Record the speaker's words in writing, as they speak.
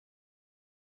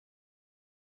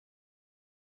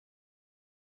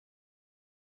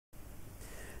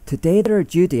Today there are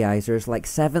Judaizers like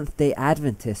Seventh-day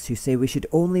Adventists who say we should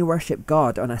only worship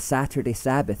God on a Saturday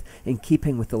Sabbath in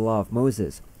keeping with the law of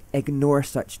Moses. Ignore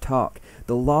such talk.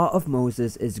 The law of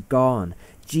Moses is gone.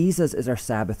 Jesus is our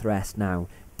Sabbath rest now.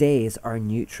 Days are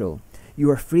neutral. You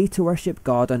are free to worship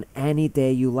God on any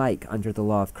day you like under the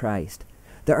law of Christ.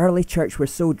 The early church were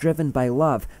so driven by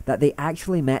love that they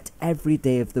actually met every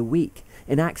day of the week.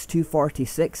 In Acts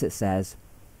 2:46 it says,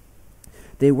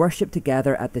 "They worshipped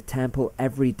together at the temple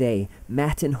every day,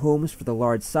 met in homes for the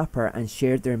Lord's Supper, and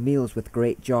shared their meals with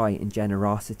great joy and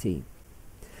generosity."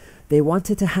 They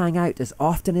wanted to hang out as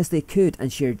often as they could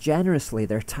and share generously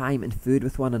their time and food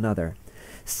with one another.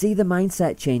 See the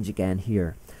mindset change again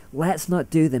here. Let's not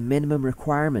do the minimum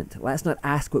requirement. Let's not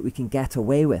ask what we can get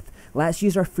away with. Let's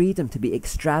use our freedom to be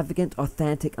extravagant,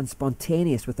 authentic, and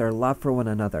spontaneous with our love for one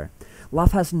another.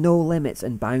 Love has no limits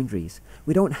and boundaries.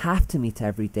 We don't have to meet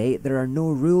every day. There are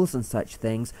no rules on such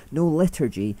things, no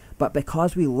liturgy, but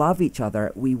because we love each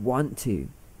other, we want to.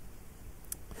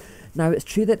 Now, it's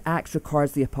true that Acts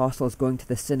records the apostles going to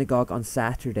the synagogue on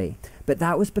Saturday, but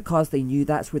that was because they knew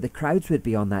that's where the crowds would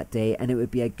be on that day and it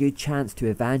would be a good chance to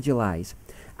evangelize.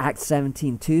 Acts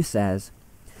 17:2 says,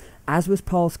 "As was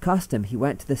Paul's custom, he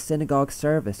went to the synagogue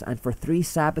service, and for 3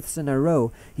 Sabbaths in a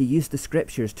row he used the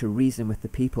scriptures to reason with the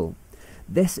people."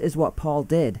 This is what Paul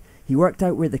did. He worked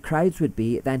out where the crowds would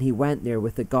be, then he went there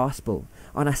with the gospel.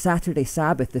 On a Saturday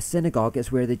Sabbath, the synagogue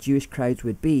is where the Jewish crowds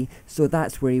would be, so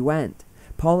that's where he went.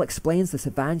 Paul explains this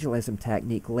evangelism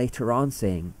technique later on,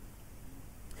 saying,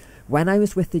 "When I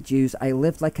was with the Jews, I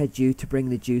lived like a Jew to bring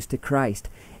the Jews to Christ.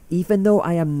 Even though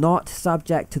I am not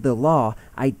subject to the law,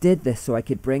 I did this so I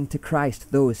could bring to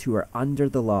Christ those who are under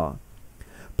the law."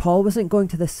 Paul wasn't going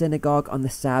to the synagogue on the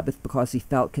Sabbath because he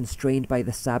felt constrained by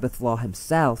the Sabbath law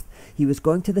himself. He was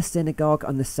going to the synagogue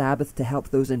on the Sabbath to help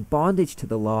those in bondage to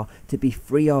the law to be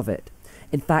free of it.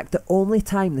 In fact, the only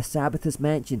time the Sabbath is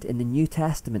mentioned in the New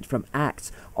Testament from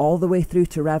Acts all the way through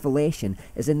to Revelation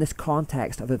is in this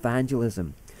context of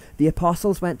evangelism. The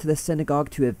apostles went to the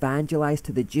synagogue to evangelize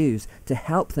to the Jews to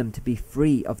help them to be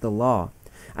free of the law.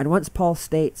 And once Paul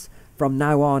states, "From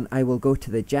now on I will go to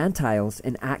the Gentiles,"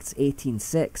 in Acts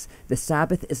 18:6, the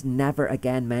Sabbath is never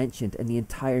again mentioned in the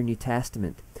entire New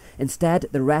Testament. Instead,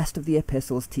 the rest of the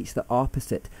epistles teach the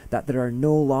opposite, that there are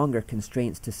no longer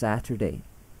constraints to Saturday.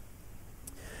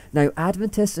 Now,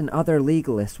 Adventists and other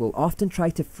legalists will often try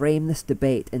to frame this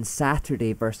debate in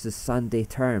Saturday versus Sunday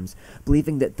terms,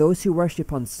 believing that those who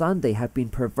worship on Sunday have been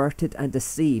perverted and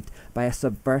deceived by a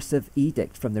subversive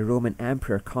edict from the Roman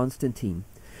Emperor Constantine.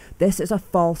 This is a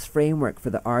false framework for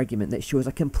the argument that shows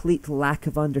a complete lack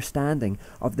of understanding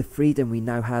of the freedom we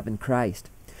now have in Christ.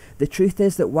 The truth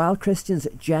is that while Christians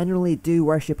generally do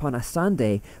worship on a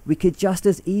Sunday, we could just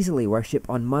as easily worship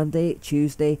on Monday,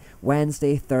 Tuesday,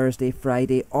 Wednesday, Thursday,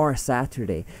 Friday, or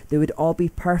Saturday. They would all be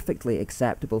perfectly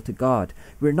acceptable to God.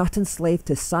 We're not enslaved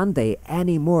to Sunday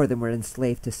any more than we're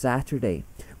enslaved to Saturday.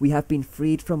 We have been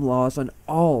freed from laws on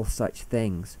all such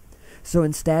things. So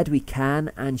instead we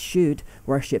can and should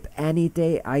worship any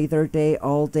day, either day,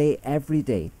 all day, every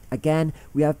day. Again,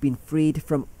 we have been freed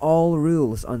from all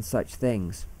rules on such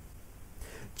things.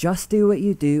 Just do what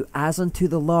you do as unto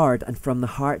the Lord and from the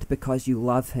heart because you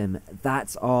love him.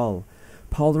 That's all.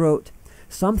 Paul wrote,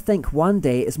 "Some think one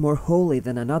day is more holy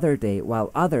than another day, while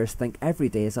others think every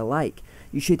day is alike.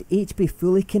 You should each be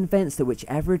fully convinced that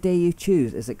whichever day you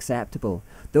choose is acceptable.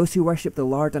 Those who worship the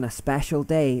Lord on a special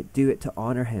day do it to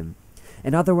honor him."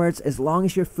 In other words, as long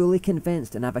as you're fully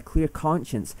convinced and have a clear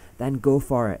conscience, then go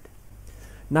for it.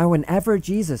 Now, whenever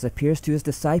Jesus appears to his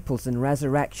disciples in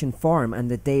resurrection form and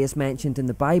the day is mentioned in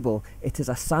the Bible, it is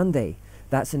a Sunday.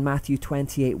 That's in Matthew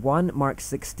 28:1, Mark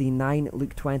 16:9,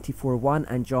 Luke 24:1,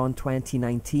 and John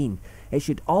 20:19. It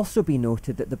should also be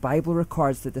noted that the Bible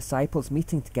records the disciples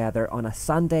meeting together on a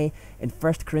Sunday in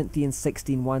 1 Corinthians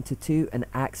 16:1-2 and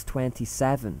Acts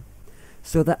 27.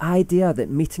 So the idea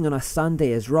that meeting on a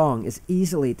Sunday is wrong is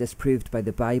easily disproved by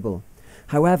the Bible.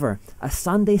 However, a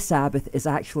Sunday Sabbath is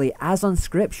actually as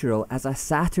unscriptural as a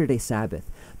Saturday Sabbath.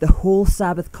 The whole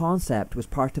Sabbath concept was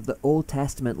part of the Old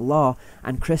Testament law,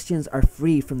 and Christians are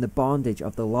free from the bondage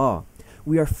of the law.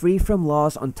 We are free from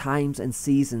laws on times and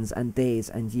seasons and days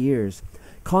and years.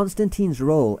 Constantine's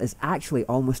role is actually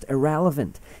almost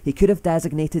irrelevant. He could have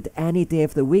designated any day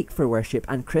of the week for worship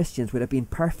and Christians would have been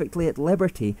perfectly at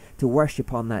liberty to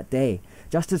worship on that day,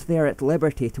 just as they are at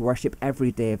liberty to worship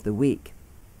every day of the week.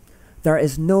 There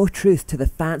is no truth to the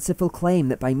fanciful claim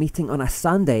that by meeting on a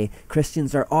Sunday,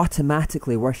 Christians are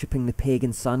automatically worshipping the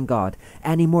pagan sun god,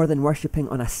 any more than worshipping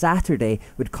on a Saturday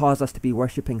would cause us to be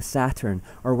worshipping Saturn,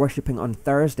 or worshipping on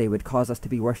Thursday would cause us to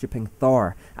be worshipping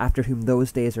Thor, after whom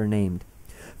those days are named.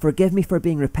 Forgive me for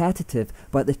being repetitive,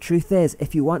 but the truth is,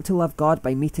 if you want to love God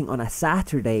by meeting on a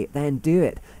Saturday, then do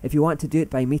it. If you want to do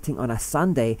it by meeting on a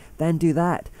Sunday, then do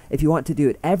that. If you want to do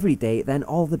it every day, then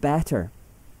all the better.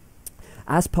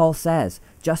 As Paul says,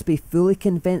 just be fully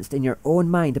convinced in your own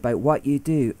mind about what you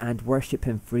do and worship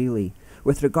him freely.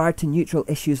 With regard to neutral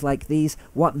issues like these,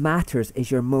 what matters is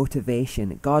your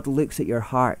motivation. God looks at your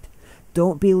heart.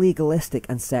 Don't be legalistic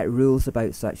and set rules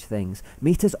about such things.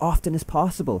 Meet as often as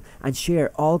possible and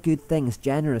share all good things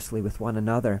generously with one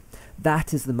another.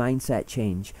 That is the mindset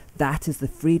change. That is the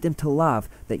freedom to love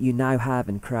that you now have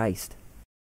in Christ.